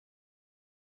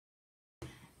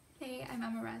I'm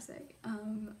Emma Rasek.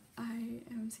 I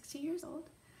am 16 years old.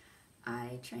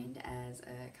 I trained as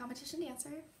a competition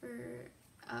dancer for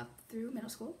up through middle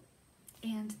school,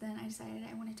 and then I decided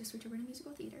I wanted to switch over to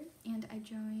musical theater, and I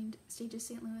joined Stages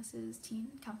St. Louis's teen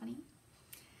company,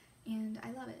 and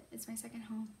I love it. It's my second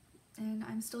home, and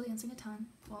I'm still dancing a ton.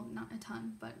 Well, not a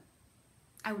ton, but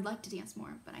I would like to dance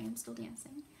more, but I am still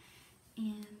dancing,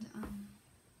 and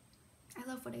I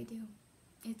love what I do.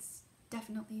 It's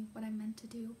definitely what I'm meant to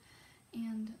do.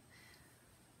 And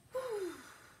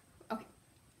okay,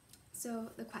 so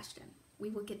the question, we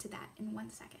will get to that in 1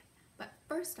 second, but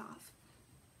first off,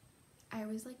 I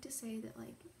always like to say that,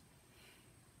 like,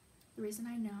 the reason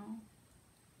I know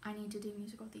I need to do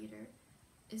musical theater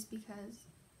is because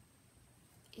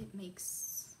it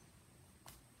makes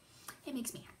me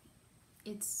happy.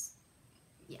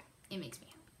 It makes me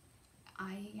happy.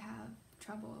 I have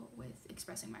trouble with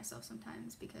expressing myself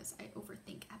sometimes because I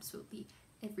overthink absolutely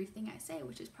everything I say,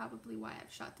 which is probably why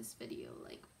I've shot this video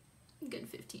like a good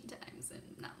 15 times and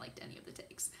not liked any of the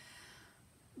takes.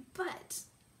 But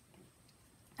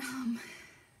in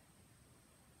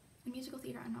musical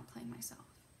theater, I'm not playing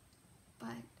myself,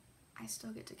 but I still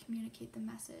get to communicate the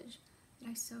message that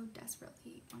I so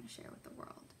desperately want to share with the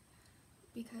world,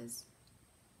 because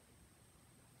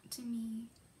to me,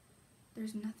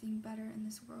 there's nothing better in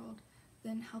this world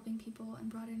than helping people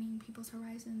and broadening people's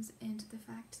horizons, and the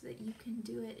fact that you can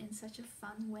do it in such a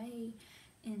fun way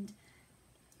and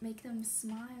make them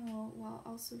smile while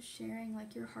also sharing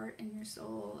like your heart and your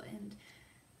soul and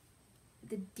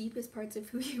the deepest parts of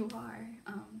who you are.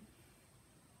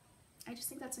 I just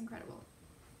think that's incredible.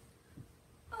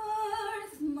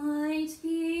 Earth might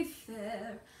be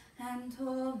fair and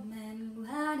all men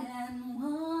glad and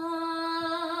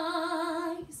wise.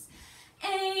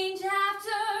 Age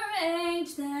after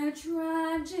age their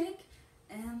tragic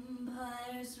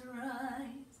empires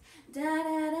rise. Da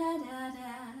da da da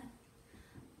da.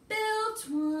 Built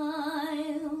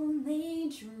while they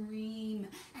dream,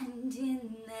 and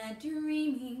in that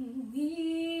dreaming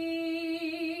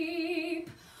weep.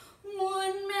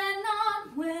 One man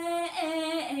not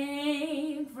wake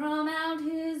from out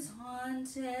his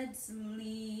haunted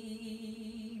sleep.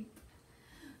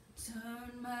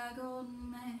 Turn back, old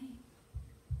man.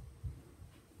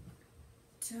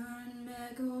 Turn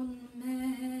back, old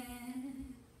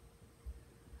man.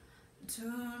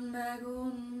 Turn back,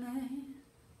 old man.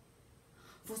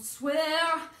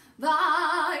 Forswear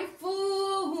thy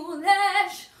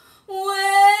foolish ways.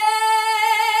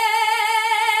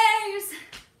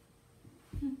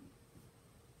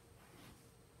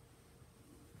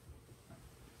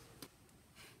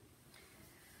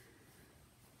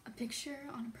 A picture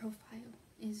on a profile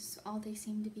is all they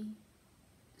seem to be.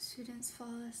 Students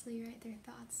flawlessly write their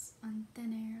thoughts on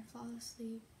thin air,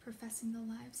 flawlessly professing the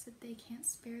lives that they can't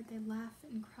spare. They laugh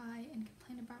and cry and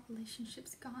complain about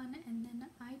relationships gone, and then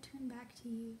I turn back to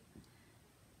you,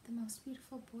 the most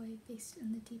beautiful boy based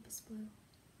in the deepest blue.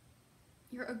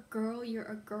 You're a girl,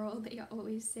 they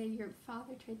always say. Your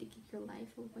father tried to keep your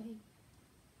life away.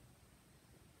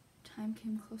 Time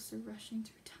came closer, rushing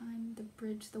through time, the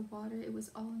bridge, the water, it was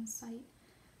all in sight.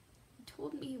 You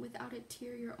told me without a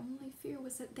tear your only fear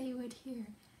was that they would hear.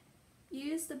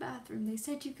 You used the bathroom, they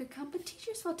said you could come, but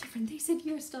teachers felt different. They said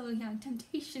you're still young,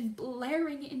 temptation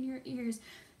blaring in your ears,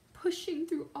 pushing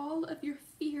through all of your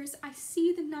fears. I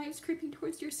see the knives creeping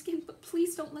towards your skin, but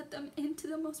please don't let them into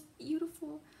the most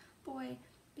beautiful boy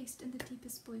based in the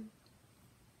deepest blue.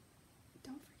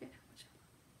 Don't forget